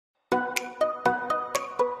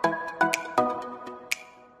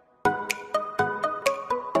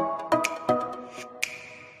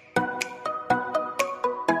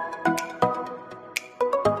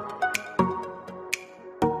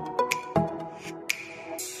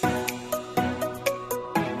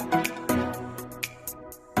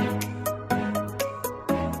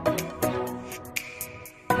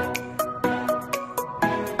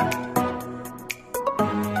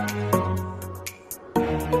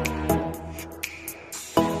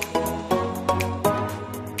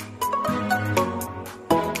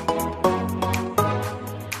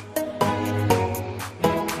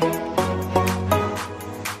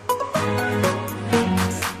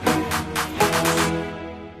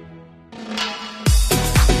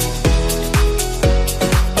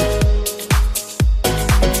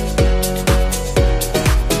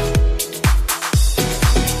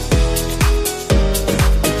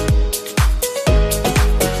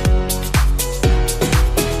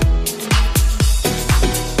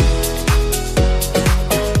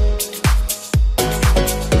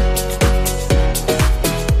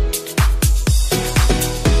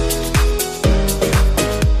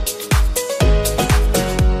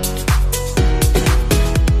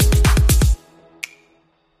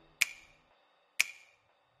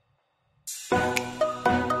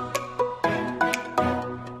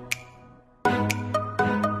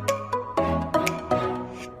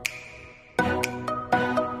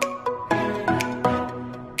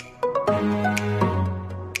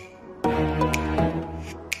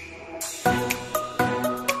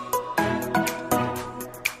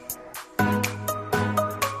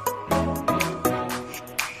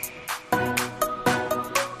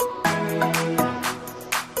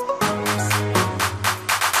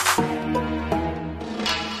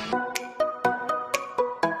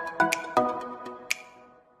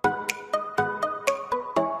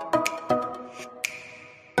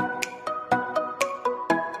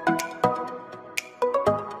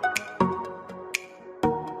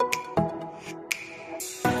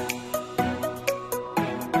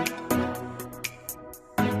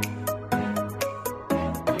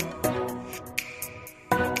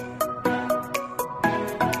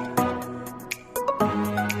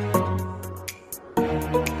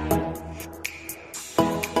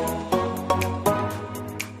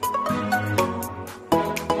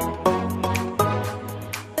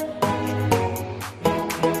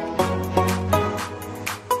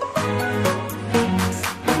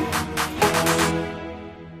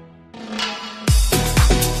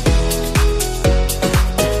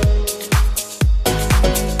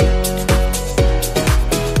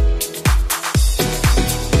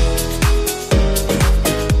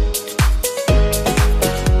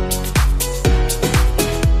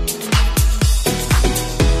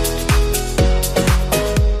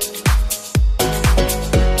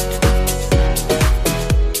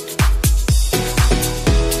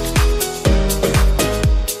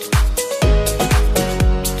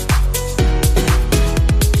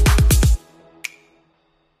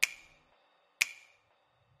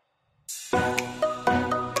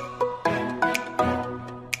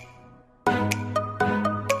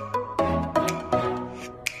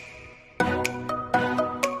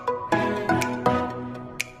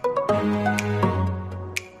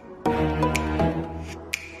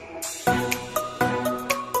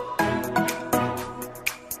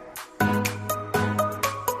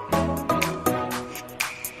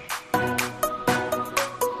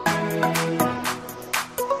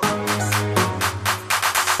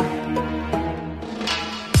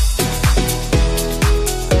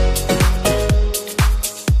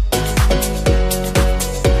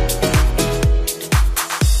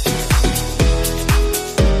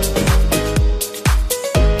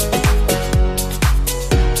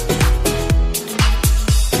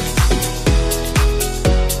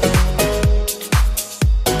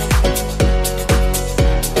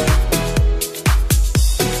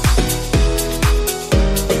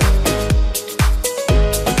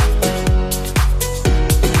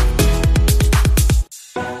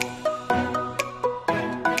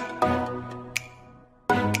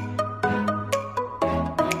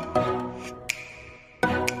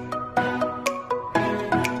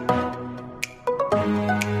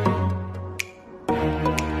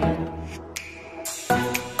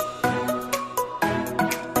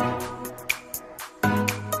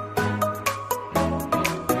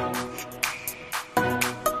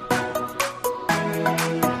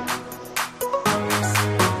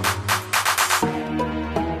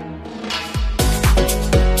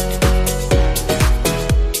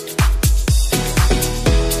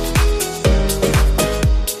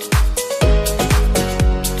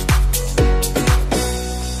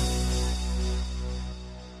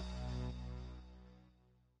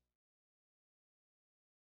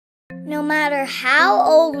matter how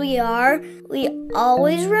old we are, we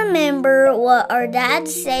always remember what our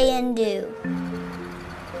dads say and do.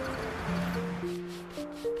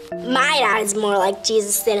 My dad is more like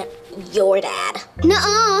Jesus than your dad.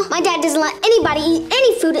 Nuh-uh. My dad doesn't let anybody eat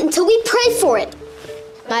any food until we pray for it.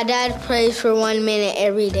 My dad prays for 1 minute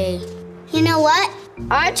every day. You know what?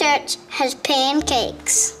 Our church has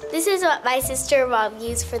pancakes. This is what my sister and mom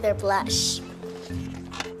use for their blush.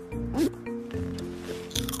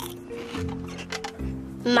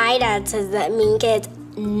 My dad says that mean kids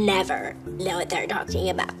never know what they're talking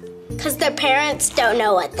about, because their parents don't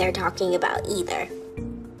know what they're talking about either.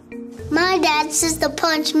 My dad says to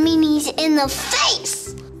punch meanies in the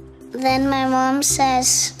face. Then my mom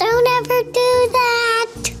says, don't ever do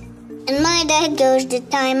that. And my dad goes to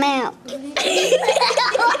time out.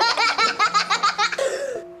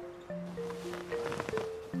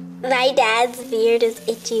 My dad's beard is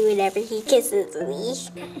itchy whenever he kisses me.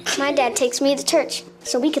 My dad takes me to church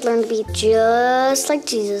so we could learn to be just like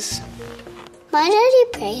Jesus. My daddy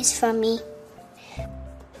prays for me.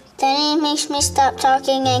 Then he makes me stop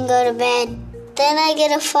talking and go to bed. Then I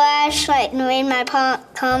get a flashlight and read my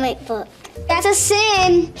comic book. That's a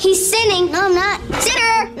sin. He's sinning. No, I'm not.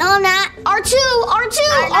 Sinner. No, I'm not. R2, R2,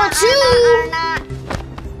 R2. I'm not.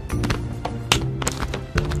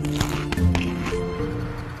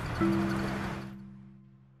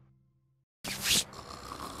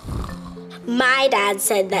 My dad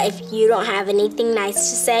said that if you don't have anything nice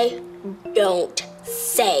to say, don't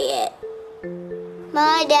say it.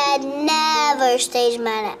 My dad never stays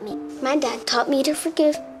mad at me. My dad taught me to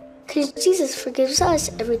forgive because Jesus forgives us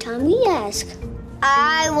every time we ask.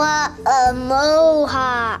 I want a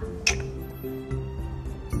mohawk.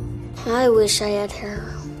 I wish I had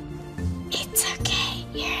hair. It's okay.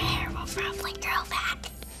 Your hair will probably grow back.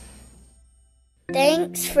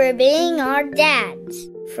 Thanks for being our dads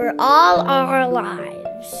for all our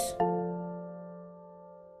lives.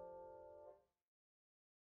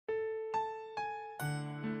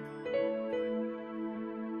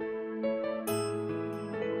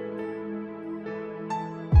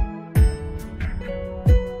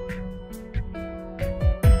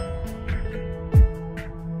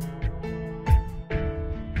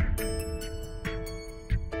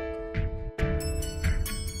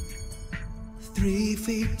 Three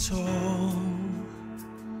feet tall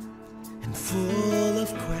and full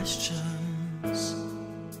of questions.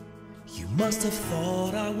 You must have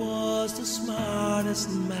thought I was the smartest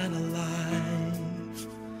man alive,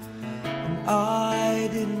 and I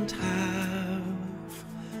didn't have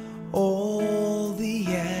all the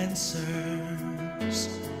answers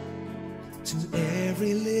to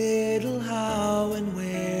every little how and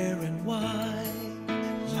where and why.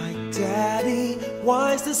 Like Daddy,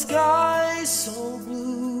 why's the sky so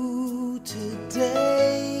blue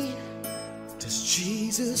today? Does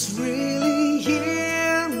Jesus really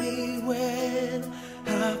hear me when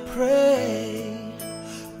I pray?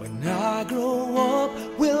 When I grow up,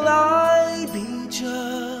 will I be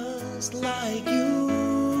just like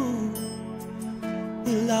you?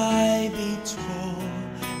 Will I be tall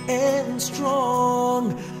and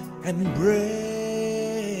strong and brave?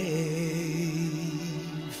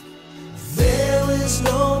 There is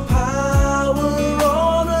no power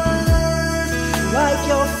on earth like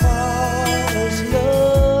your Father's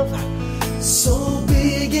love, so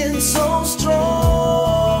big and so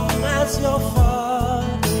strong as your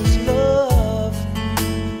Father's love.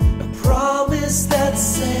 A promise that's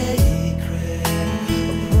sacred,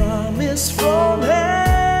 a promise from heaven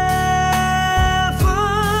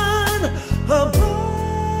above.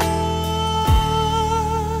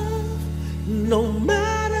 No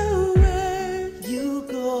matter where you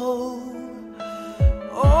go,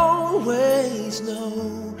 always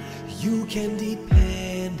know you can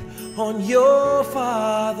depend on your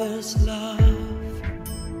Father's love,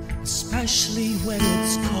 especially when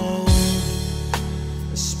it's cold,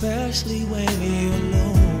 especially when you're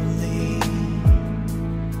lonely,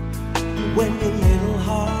 when your little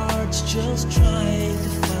heart's just trying to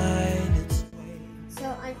find its way.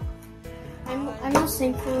 So I'm most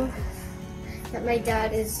thankful that my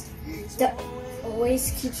dad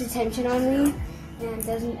always keeps attention on me and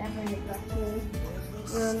doesn't ever neglect me.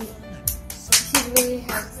 He's really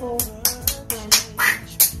helpful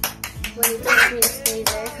when he tells me to stay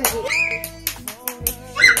there because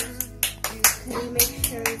he makes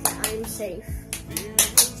sure that I'm safe.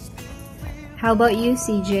 How about you,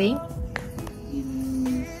 CJ?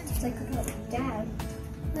 It's like about Dad.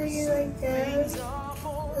 I just like that.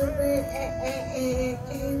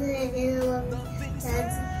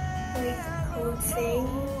 That's like a cool thing.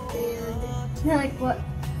 And Yeah, like what do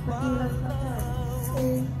you love about Dad?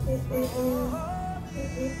 cooking my food.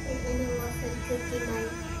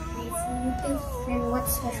 And what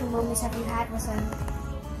special moments have you had with him?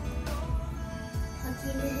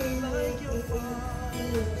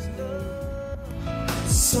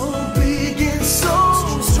 So big and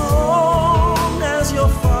so strong as your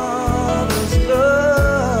Father's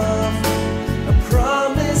love, a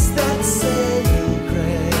promise that's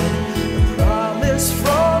sacred, a promise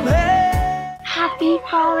from heaven. Happy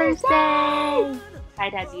Father's Day! Hi,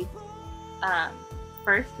 Daddy.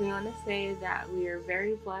 First, we want to say that we are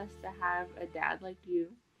very blessed to have a dad like you.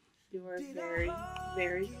 You are very,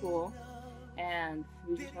 very cool. And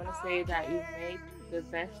we just want to say that you make the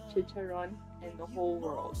best chicharron in the whole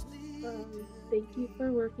world. Thank you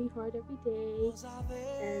for working hard every day.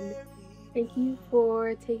 And thank you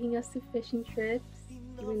for taking us to fishing trips.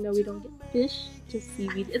 Even though we don't get fish, just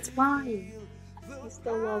seaweed. It's fine. We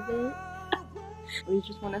still love it. We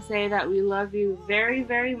just want to say that we love you very,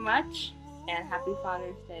 very much. And happy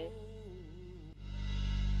Father's Day.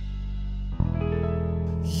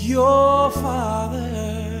 Your Father's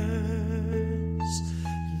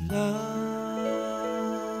love.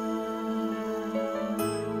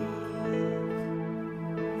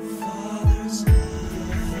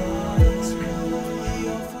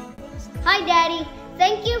 Hi, Daddy.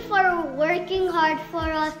 Thank you for working hard for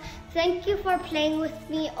us. Thank you for playing with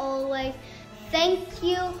me always. Thank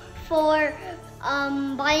you for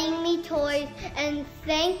buying me toys, and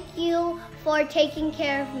thank you for taking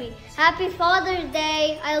care of me. Happy Father's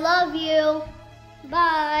Day. I love you.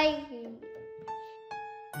 Bye.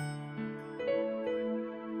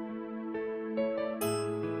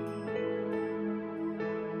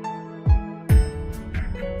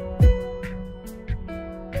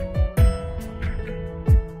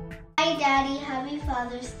 Hi, Daddy. Happy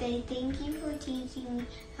Father's Day. Thank you for teaching me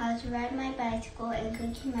how to ride my bicycle and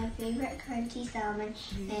cooking my favorite crunchy salmon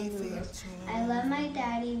and noodles. I love my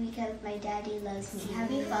daddy because my daddy loves me.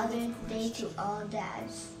 Happy Father's Day to all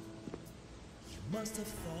dads. You must have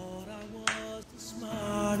thought I was the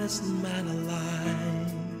smartest man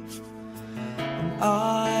alive, and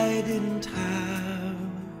I didn't have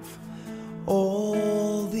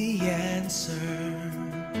all the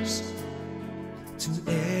answers to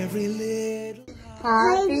every little.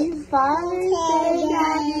 Happy Father's Day,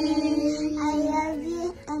 Daddy. I love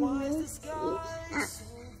you and miss you.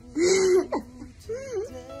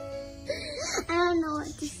 I don't know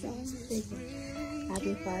what to say.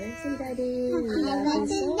 Happy Father's Day, Daddy. Happy Father's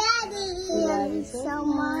Day, Daddy. We love you so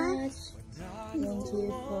much. Thank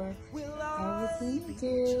you for everything you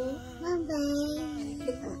do. Bye-bye.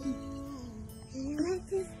 Let's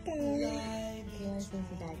just go. You want to say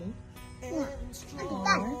to Daddy? Yeah.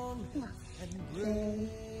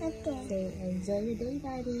 Okay. Say, enjoy your day,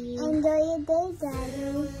 Daddy. Enjoy your day,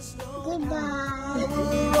 Daddy. Goodbye.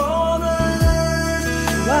 On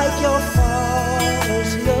earth, like your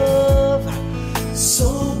Father's love, so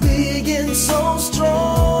big and so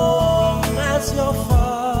strong as your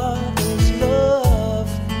Father's love.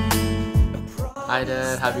 Hi,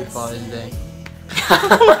 Dad. Happy Father's Day.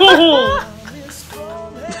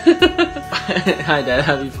 Hi, Dad.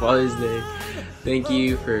 Happy Father's Day. Thank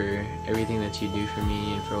you for everything that you do for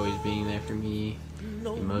me and for always being there for me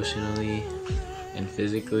emotionally and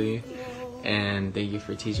physically. And thank you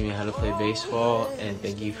for teaching me how to play baseball. And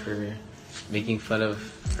thank you for making fun of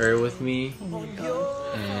her with me.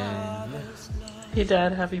 And Hey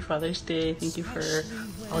Dad, happy Father's Day. Thank you for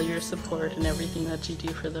all your support and everything that you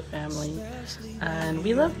do for the family. And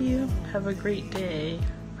we love you. Have a great day.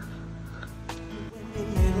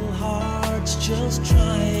 Little heart's just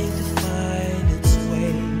trying to find its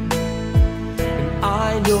way, and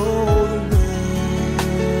I know the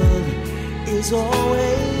world is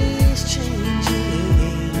always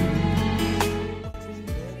changing.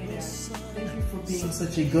 Thank you for being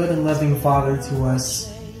such a good and loving father to us.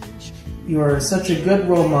 You are such a good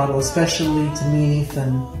role model, especially to me and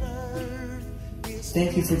Ethan.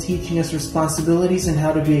 Thank you for teaching us responsibilities and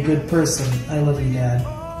how to be a good person. I love you, Dad.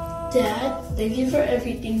 Dad, thank you for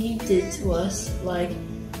everything you did to us, like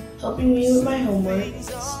helping me with my homework,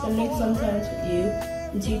 spending fun times with you,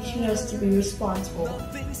 and teaching us to be responsible.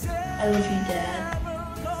 I love you, Dad.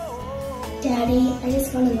 Daddy, I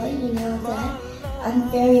just want to let you know that I'm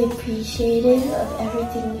very appreciative of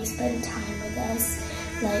everything you spend time with us,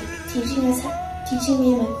 like teaching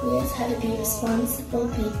me and my queers how to be responsible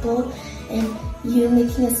people, and you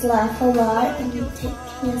making us laugh a lot, and you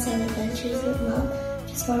taking us on adventures with Mom.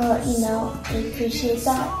 Just want to let you know I appreciate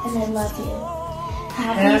that and I love you.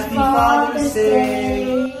 Happy Father's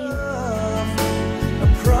Day! A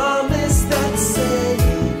promise that's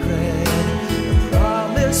sacred, a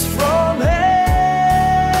promise from heaven.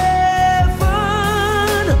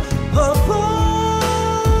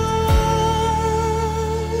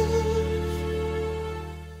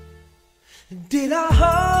 Did I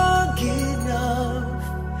hug enough?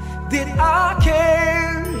 Did I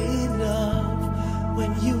care enough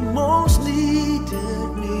when you most needed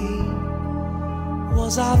me?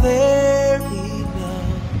 Was I there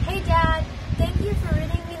enough? Hey Dad, thank you for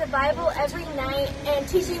reading me the Bible every night and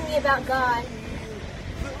teaching me about God.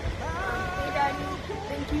 Hey Daddy,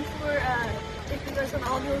 thank you for taking us on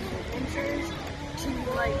all those adventures to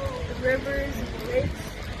like the rivers and the lakes.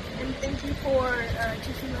 And thank you for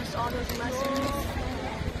teaching us all those lessons.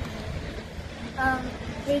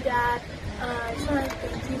 Hey Dad, I just want to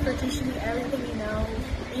thank you for teaching me everything you know,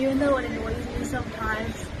 even though it annoys me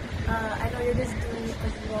sometimes. I know you're just doing it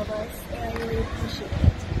because you love us, and I really appreciate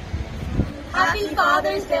it. Happy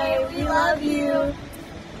Father's Day, we love you.